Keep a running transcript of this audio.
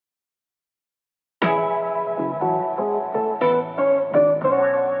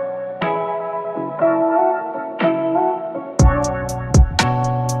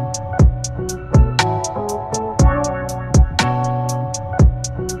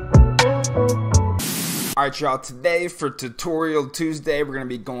Alright y'all, today for Tutorial Tuesday we're going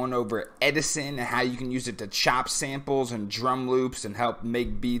to be going over Edison and how you can use it to chop samples and drum loops and help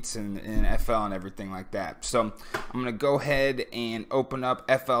make beats in FL and everything like that. So I'm going to go ahead and open up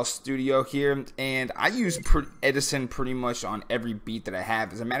FL Studio here, and I use Edison pretty much on every beat that I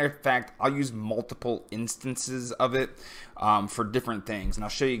have. As a matter of fact, I'll use multiple instances of it for different things, and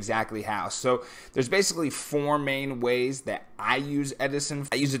I'll show you exactly how. So there's basically four main ways that I use Edison.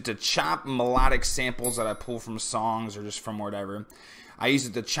 I use it to chop melodic samples that I pull from songs or just from whatever. I use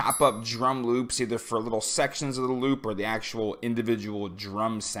it to chop up drum loops, either for little sections of the loop or the actual individual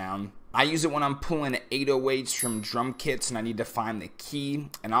drum sound. I use it when I'm pulling 808s from drum kits and I need to find the key,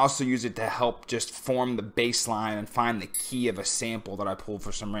 and I also use it to help just form the bass line and find the key of a sample that I pull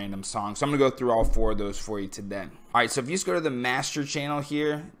for some random song. So I'm gonna go through all four of those for you today. Alright, so if you just go to the master channel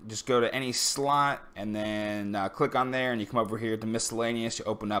here, just go to any slot and then click on there, and you come over here to miscellaneous, you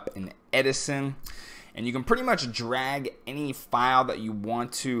open up an Edison. And you can pretty much drag any file that you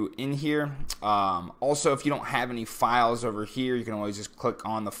want to in here. Also, if you don't have any files over here, you can always just click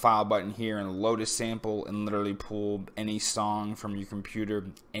on the file button here and load a sample and literally pull any song from your computer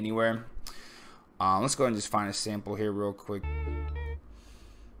anywhere. Let's go ahead and just find a sample here real quick.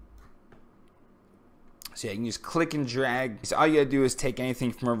 So yeah, you can just click and drag. So all you gotta do is take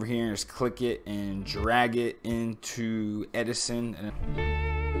anything from over here and just click it and drag it into Edison.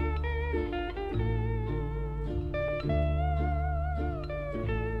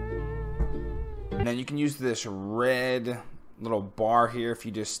 And then you can use this red little bar here. If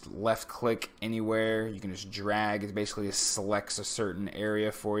you just left click anywhere, you can just drag. It basically just selects a certain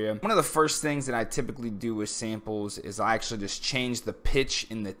area for you. One of the first things that I typically do with samples is I actually just change the pitch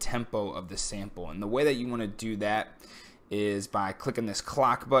and the tempo of the sample. And the way that you want to do that is by clicking this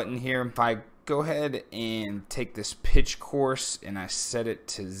clock button here. If I go ahead and take this pitch course and I set it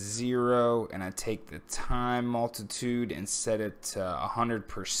to 0, and I take the time multitude and set it to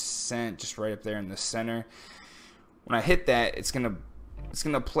 100%, just right up there in the center. When I hit that, it's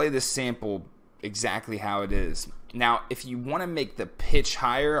gonna play this sample exactly how it is. Now, if you want to make the pitch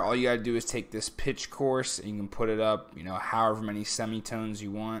higher, all you gotta do is take this pitch course and you can put it up, you know, however many semitones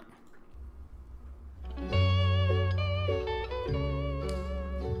you want.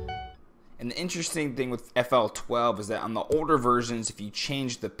 And the interesting thing with FL12 is that on the older versions, if you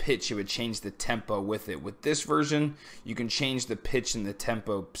change the pitch, it would change the tempo with it. With this version, you can change the pitch and the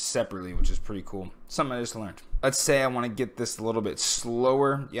tempo separately, which is pretty cool. Something I just learned. Let's say I want to get this a little bit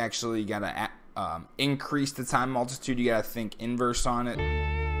slower. You actually got to increase the time multitude. You got to think inverse on it.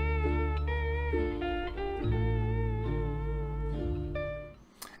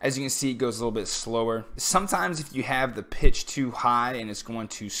 As you can see, it goes a little bit slower. Sometimes if you have the pitch too high and it's going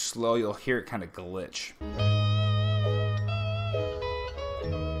too slow, you'll hear it kind of glitch.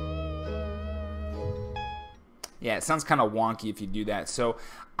 Yeah, it sounds kind of wonky if you do that. So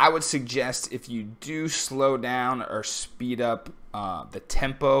I would suggest if you do slow down or speed up the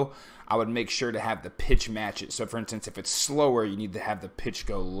tempo, I would make sure to have the pitch match it. So for instance, if it's slower, you need to have the pitch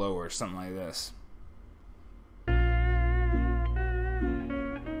go lower, something like this.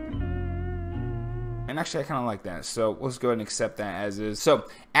 And actually, I kind of like that, so let's go ahead and accept that as is. So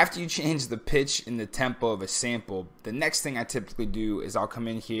after you change the pitch and the tempo of a sample, the next thing I typically do is I'll come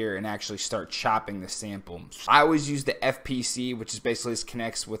in here and actually start chopping the sample. I always use the FPC, which is basically this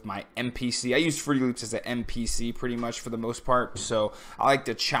connects with my MPC. I use Fruity Loops as an MPC pretty much for the most part. So I like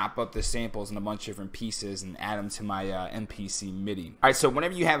to chop up the samples in a bunch of different pieces and add them to my MPC MIDI. All right, so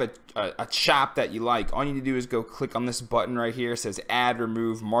whenever you have a chop that you like, all you need to do is go click on this button right here. It says Add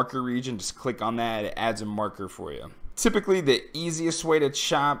Remove Marker Region. Just click on that. It adds a marker for you. Typically, the easiest way to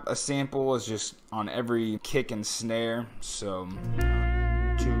chop a sample is just on every kick and snare. So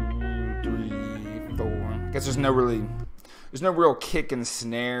 1, 2, 3, 4. I guess there's no real kick and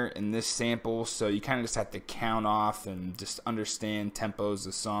snare in this sample, so you kind of just have to count off and just understand tempos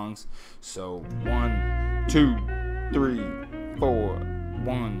of songs. So 1, 2, 3, 4.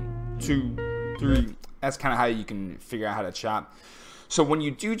 1, 2, 3. That's kind of how you can figure out how to chop. So when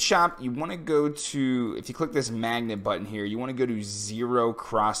you do chop, you want to go to, if you click this magnet button here, you want to go to 0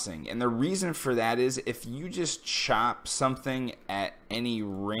 crossing. And the reason for that is if you just chop something at any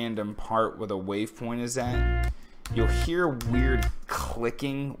random part where the wavepoint is at, you'll hear weird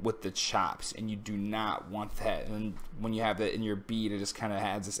clicking with the chops, and you do not want that. And when you have that in your beat, it just kind of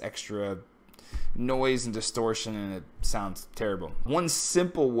adds this extra noise and distortion, and it sounds terrible. One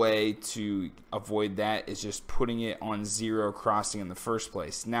simple way to avoid that is just putting it on 0 crossing in the first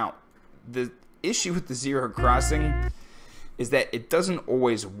place. Now, the issue with the 0 crossing is that it doesn't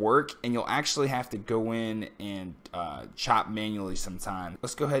always work, and you'll actually have to go in and chop manually sometime.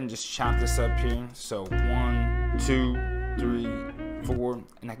 Let's go ahead and just chop this up here. So 1, 2, 3, 4,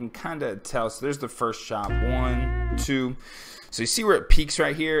 and I can kind of tell. So there's the first chop, 1, 2. So you see where it peaks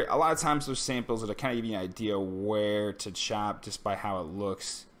right here. A lot of times those samples will kind of give you an idea where to chop just by how it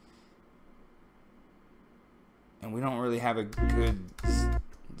looks. And we don't really have a good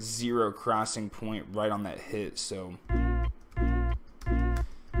zero crossing point right on that hit, so it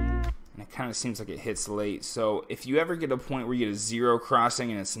kind of seems like it hits late. So if you ever get a point where you get a zero crossing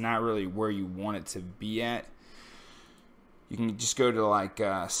and it's not really where you want it to be at, you can just go to like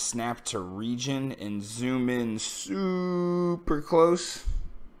snap to region and zoom in super close,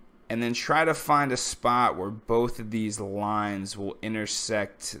 and then try to find a spot where both of these lines will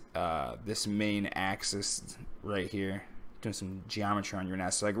intersect this main axis right here. Doing some geometry on your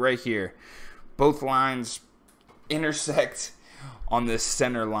NAS. So like right here, both lines intersect on this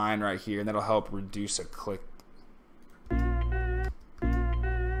center line right here, and that'll help reduce a click. And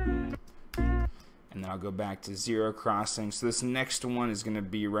then I'll go back to zero crossing. So this next one is going to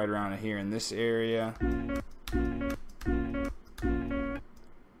be right around here in this area.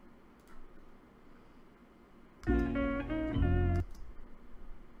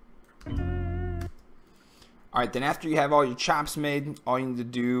 Alright, then after you have all your chops made, all you need to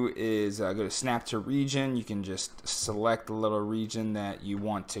do is go to snap to region. You can just select the little region that you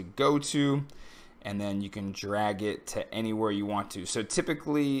want to go to, and then you can drag it to anywhere you want to. So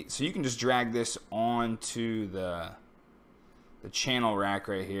typically, so you can just drag this onto the channel rack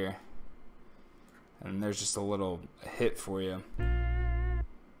right here, and there's just a little hit for you.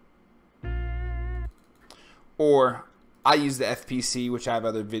 Or I use the FPC, which I have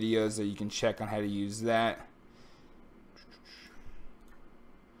other videos that you can check on how to use that.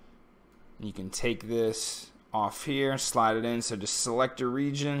 You can take this off here, slide it in, so just select your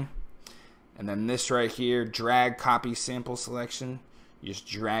region, and then this right here, drag copy sample selection. You just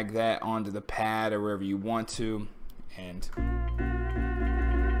drag that onto the pad or wherever you want to, and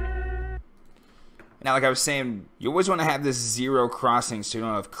now, like I was saying, you always want to have this zero crossing so you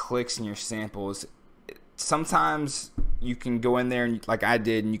don't have clicks in your samples. Sometimes you can go in there, and like I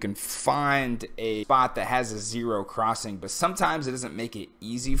did, and you can find a spot that has a zero crossing, but sometimes it doesn't make it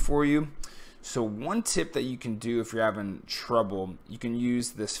easy for you. So one tip that you can do if you're having trouble, you can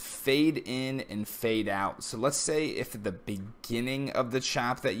use this fade in and fade out. So let's say if at the beginning of the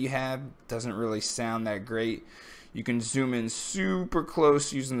chop that you have doesn't really sound that great, you can zoom in super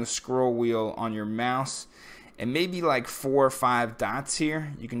close using the scroll wheel on your mouse, and maybe like 4 or 5 dots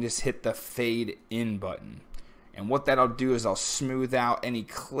here, you can just hit the fade in button. And what that'll do is I'll smooth out any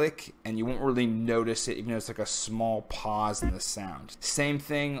click, and you won't really notice it, even though it's like a small pause in the sound. Same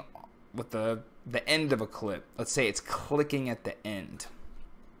thing with the end of a clip. Let's say it's clicking at the end.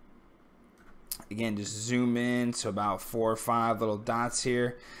 Again, just zoom in to about 4 or 5 little dots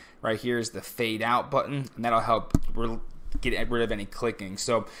here. Right here is the fade out button, and that'll help get rid of any clicking.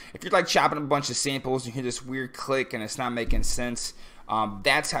 So if you're like chopping a bunch of samples, you hear this weird click and it's not making sense,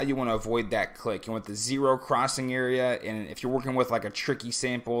 that's how you want to avoid that click. You want the zero crossing area, and if you're working with like a tricky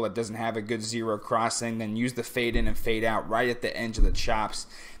sample that doesn't have a good zero crossing, then use the fade in and fade out right at the edge of the chops.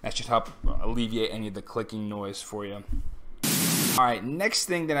 That should help alleviate any of the clicking noise for you. Alright, next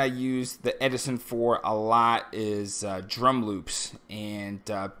thing that I use the Edison for a lot is drum loops, and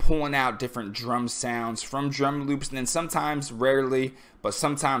pulling out different drum sounds from drum loops, and then sometimes, rarely, but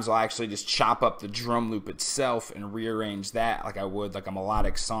sometimes I'll actually just chop up the drum loop itself and rearrange that like I would like a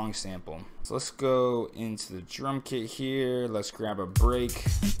melodic song sample. So let's go into the drum kit here, let's grab a break.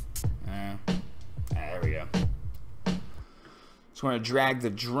 There we go. So I'm going to drag the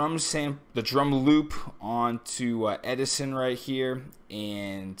drum loop onto Edison right here,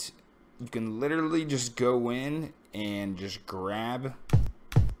 and you can literally just go in and just grab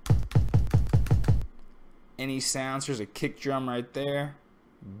any sounds. There's a kick drum right there.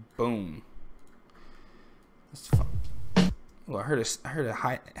 Boom. That's fun. Oh, I heard a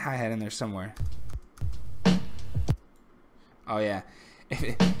hi-hat in there somewhere. Oh yeah.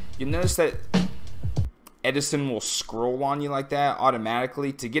 You notice that Edison will scroll on you like that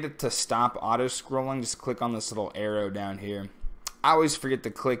automatically. To get it to stop auto scrolling, just click on this little arrow down here. I always forget to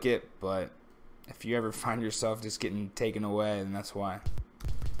click it, but if you ever find yourself just getting taken away, then that's why.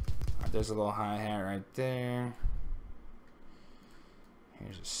 Right, there's a little hi-hat right there.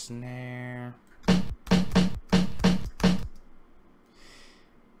 Here's a snare.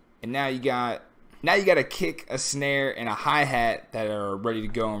 And now you got Now you got a kick, a snare, and a hi-hat that are ready to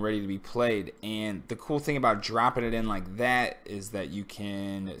go and ready to be played. And the cool thing about dropping it in like that is that you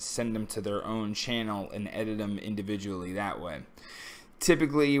can send them to their own channel and edit them individually that way.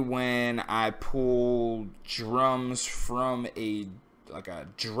 Typically when I pull drums from a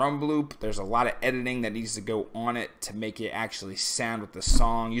drum loop, there's a lot of editing that needs to go on it to make it actually sound with the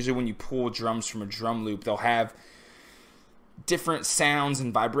song. Usually when you pull drums from a drum loop, they'll have different sounds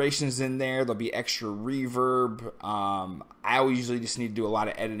and vibrations in there. There'll be extra reverb. I usually just need to do a lot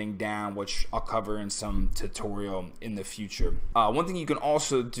of editing down, which I'll cover in some tutorial in the future. One thing you can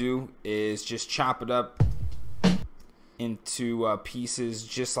also do is just chop it up into pieces,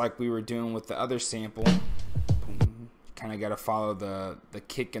 just like we were doing with the other sample. Kind of got to follow the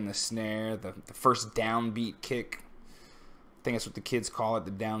kick and the snare, the first downbeat kick. I think that's what the kids call it,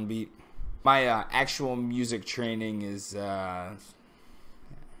 the downbeat. My actual music training is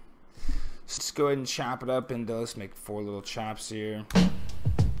just go ahead and chop it up into, let's make 4 little chops here.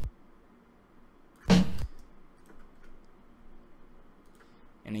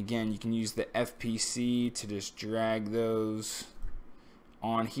 And again, you can use the FPC to just drag those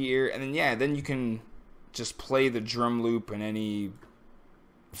on here. And then, yeah, then you can just play the drum loop in any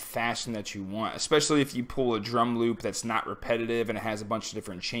fashion that you want, especially if you pull a drum loop that's not repetitive and it has a bunch of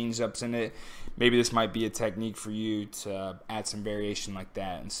different change ups in it. Maybe this might be a technique for you to add some variation like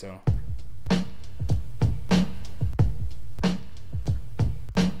that. And so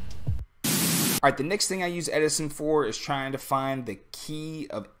alright, the next thing I use Edison for is trying to find the key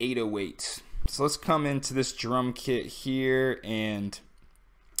of 808s. So let's come into this drum kit here, and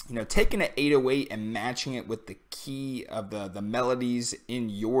taking an 808 and matching it with the key of the melodies in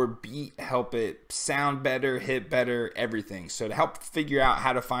your beat help it sound better, hit better, everything. So to help figure out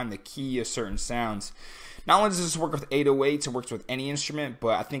how to find the key of certain sounds, not only does this work with 808s, it works with any instrument,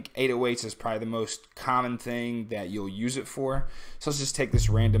 but I think 808s is probably the most common thing that you'll use it for. So let's just take this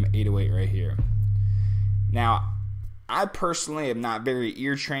random 808 right here. Now, I personally am not very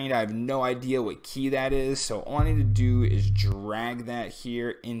ear trained. I have no idea what key that is. So all I need to do is drag that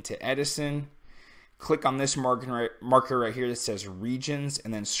here into Edison. Click on this marker right here that says regions,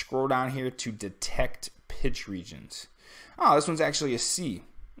 and then scroll down here to detect pitch regions. Oh, this one's actually a C.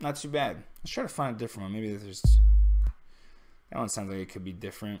 Not too bad. Let's try to find a different one. Maybe there's, that one sounds like it could be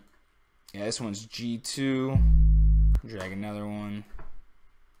different. Yeah, this one's G2. Drag another one.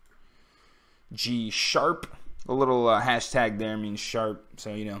 G sharp. A little hashtag there means sharp,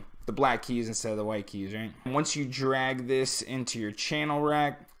 so the black keys instead of the white keys, right? Once you drag this into your channel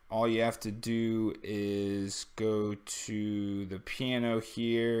rack, all you have to do is go to the piano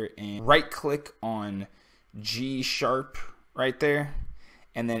here and right click on G sharp right there,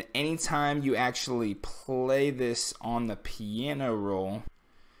 and then anytime you actually play this on the piano roll,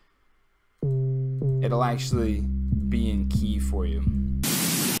 it'll actually be in key for you.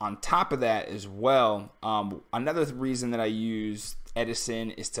 On top of that as well, another reason that I use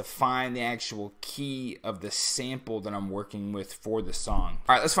Edison is to find the actual key of the sample that I'm working with for the song.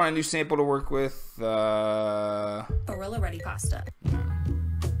 All right, let's find a new sample to work with. Gorilla Ready Pasta.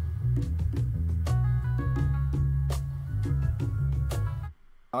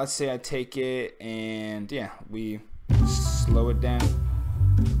 Let's say I take it and yeah, we slow it down.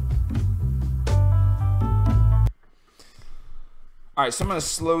 Alright, so I'm going to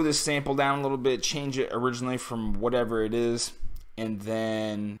slow this sample down a little bit, change it originally from whatever it is, and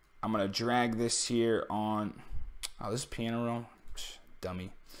then I'm going to drag this here on, oh, this is piano roll,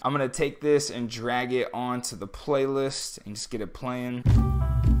 dummy. I'm going to take this and drag it onto the playlist and just get it playing.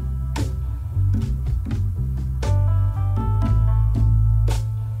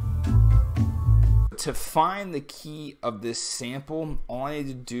 To find the key of this sample, all I need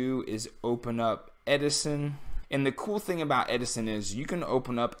to do is open up Edison. And the cool thing about Edison is you can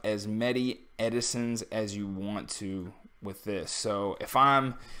open up as many Edisons as you want to with this. So if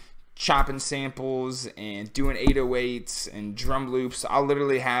I'm chopping samples and doing 808s and drum loops, I'll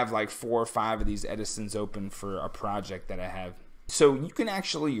literally have like 4 or 5 of these Edisons open for a project that I have. So you can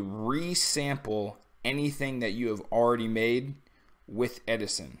actually resample anything that you have already made with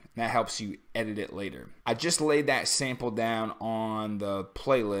Edison. That helps you edit it later. I just laid that sample down on the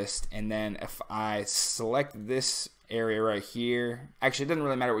playlist, and then if I select this area right here, actually it doesn't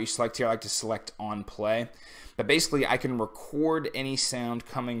really matter what you select here, I like to select on play, but basically I can record any sound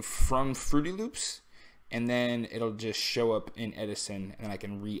coming from Fruity Loops, and then it'll just show up in Edison, and I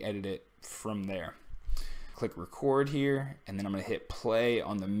can re-edit it from there. Click record here, and then I'm going to hit play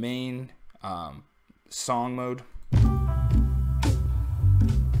on the main song mode.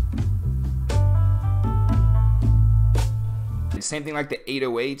 same thing like the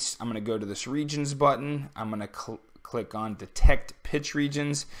 808s. I'm going to go to this regions button. I'm going to click on detect pitch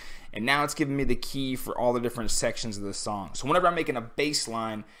regions. And now it's giving me the key for all the different sections of the song. So whenever I'm making a bass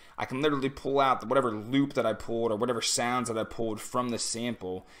line, I can literally pull out whatever loop that I pulled or whatever sounds that I pulled from the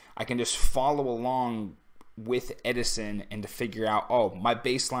sample. I can just follow along with Edison and to figure out, oh, my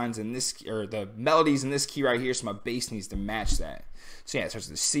bass line's in this, or the melody's in this key right here, so my bass needs to match that. So yeah, it starts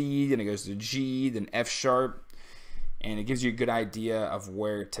with C, then it goes to G, then F sharp, and it gives you a good idea of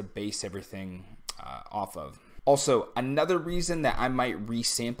where to base everything off of. Also, another reason that I might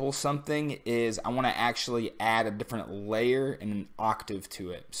resample something is I want to actually add a different layer and an octave to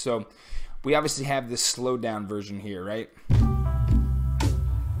it. So we obviously have this slowed down version here, right?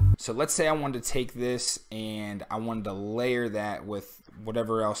 So let's say I wanted to take this and I wanted to layer that with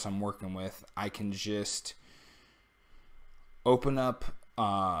whatever else I'm working with. I can just open up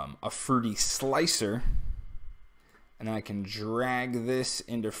a Fruity Slicer, and then I can drag this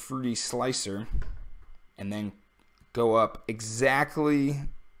into Fruity Slicer and then go up exactly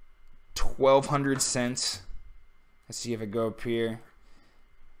 1,200 cents. Let's see if I go up here.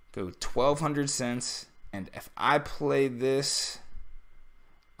 Go 1,200 cents. And if I play this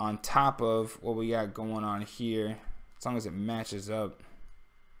on top of what we got going on here, as long as it matches up.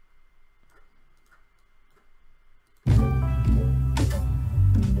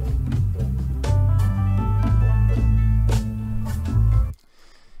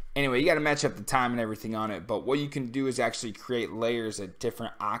 Anyway, you got to match up the time and everything on it, but what you can do is actually create layers at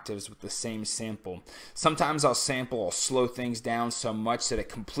different octaves with the same sample. Sometimes I'll slow things down so much that it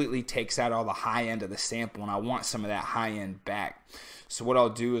completely takes out all the high end of the sample, and I want some of that high end back. So what I'll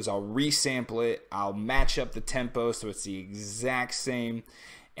do is I'll resample it, I'll match up the tempo so it's the exact same,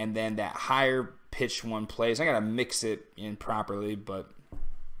 and then that higher pitched one plays. I got to mix it in properly, but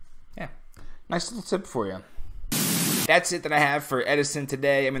yeah, nice little tip for you. That's it that I have for Edison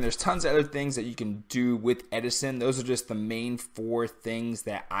today. I mean, there's tons of other things that you can do with Edison. Those are just the main 4 things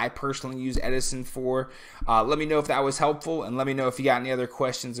that I personally use Edison for. Let me know if that was helpful, and let me know if you got any other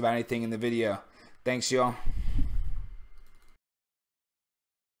questions about anything in the video. Thanks, y'all.